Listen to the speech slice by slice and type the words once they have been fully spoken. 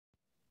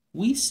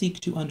We seek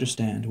to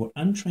understand what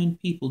untrained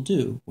people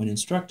do when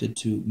instructed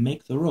to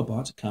make the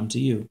robot come to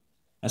you,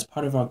 as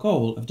part of our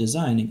goal of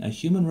designing a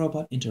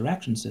human-robot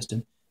interaction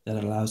system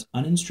that allows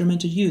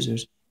uninstrumented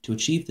users to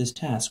achieve this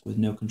task with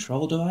no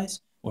control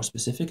device or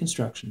specific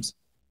instructions.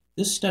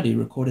 This study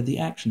recorded the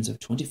actions of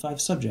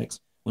 25 subjects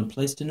when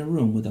placed in a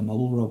room with a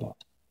mobile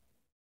robot.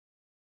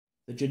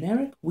 The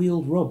generic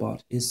wheeled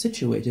robot is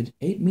situated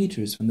 8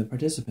 meters from the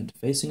participant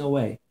facing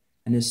away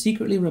and is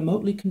secretly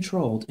remotely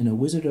controlled in a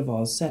Wizard of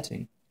Oz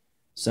setting.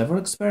 Several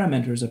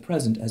experimenters are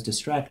present as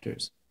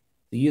distractors.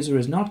 The user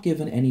is not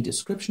given any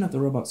description of the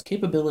robot's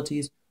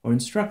capabilities or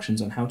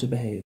instructions on how to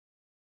behave.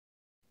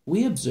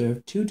 We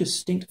observe 2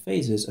 distinct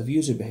phases of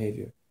user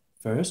behavior.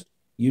 First,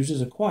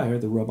 users acquire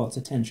the robot's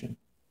attention.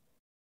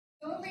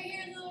 Come over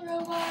here, little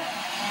robot.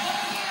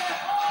 Come here.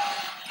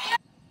 Oh.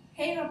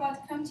 Hey,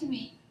 robot, come to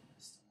me.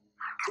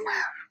 Come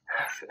on.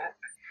 Here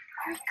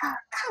we go.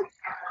 Come.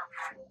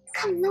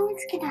 Come, no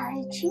one's gonna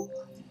hurt you.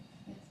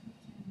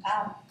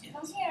 Come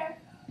here.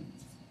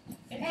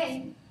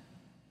 Hey.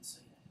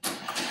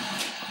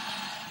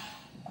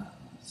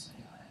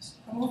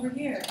 Come over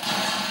here.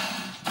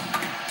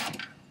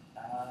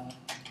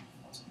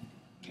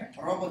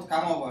 Robot,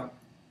 come over.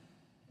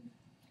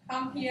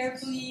 Come here,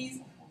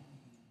 please.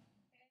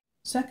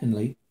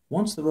 Secondly,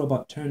 once the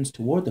robot turns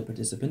toward the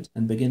participant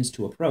and begins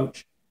to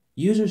approach,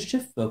 users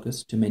shift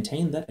focus to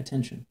maintain that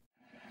attention.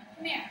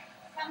 Come here.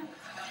 Come.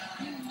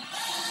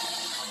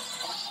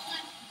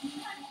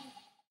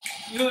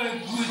 You're a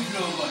good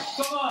robot.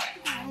 Come on.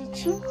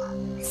 Hurt you.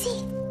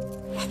 See?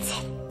 That's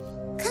it.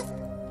 Come.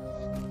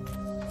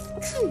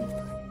 Come.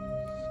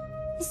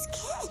 It's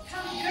good.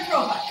 Come, good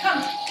robot.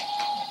 Come.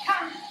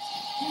 Come.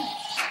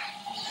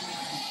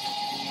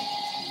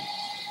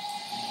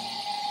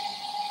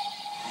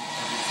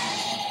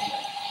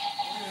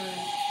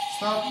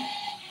 Stop.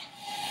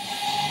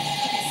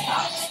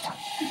 Stop.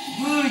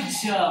 Good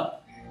job.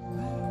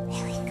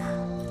 Here we go.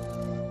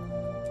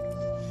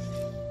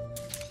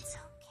 It's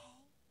okay.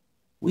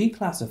 We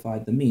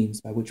classified the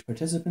means by which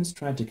participants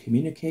tried to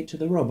communicate to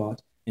the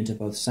robot into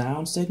both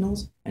sound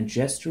signals and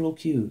gestural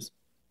cues.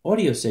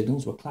 Audio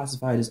signals were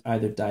classified as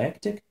either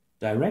diegetic,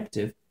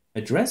 directive,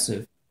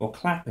 addressive, or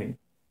clapping,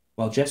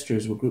 while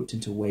gestures were grouped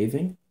into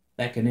waving,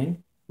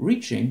 beckoning,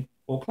 reaching,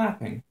 or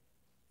clapping.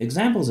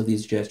 Examples of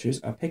these gestures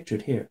are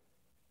pictured here.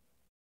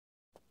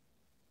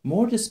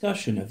 More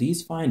discussion of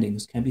these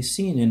findings can be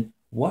seen in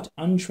What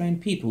Untrained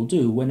People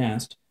Do When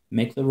Asked,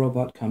 Make the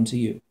Robot Come to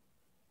You.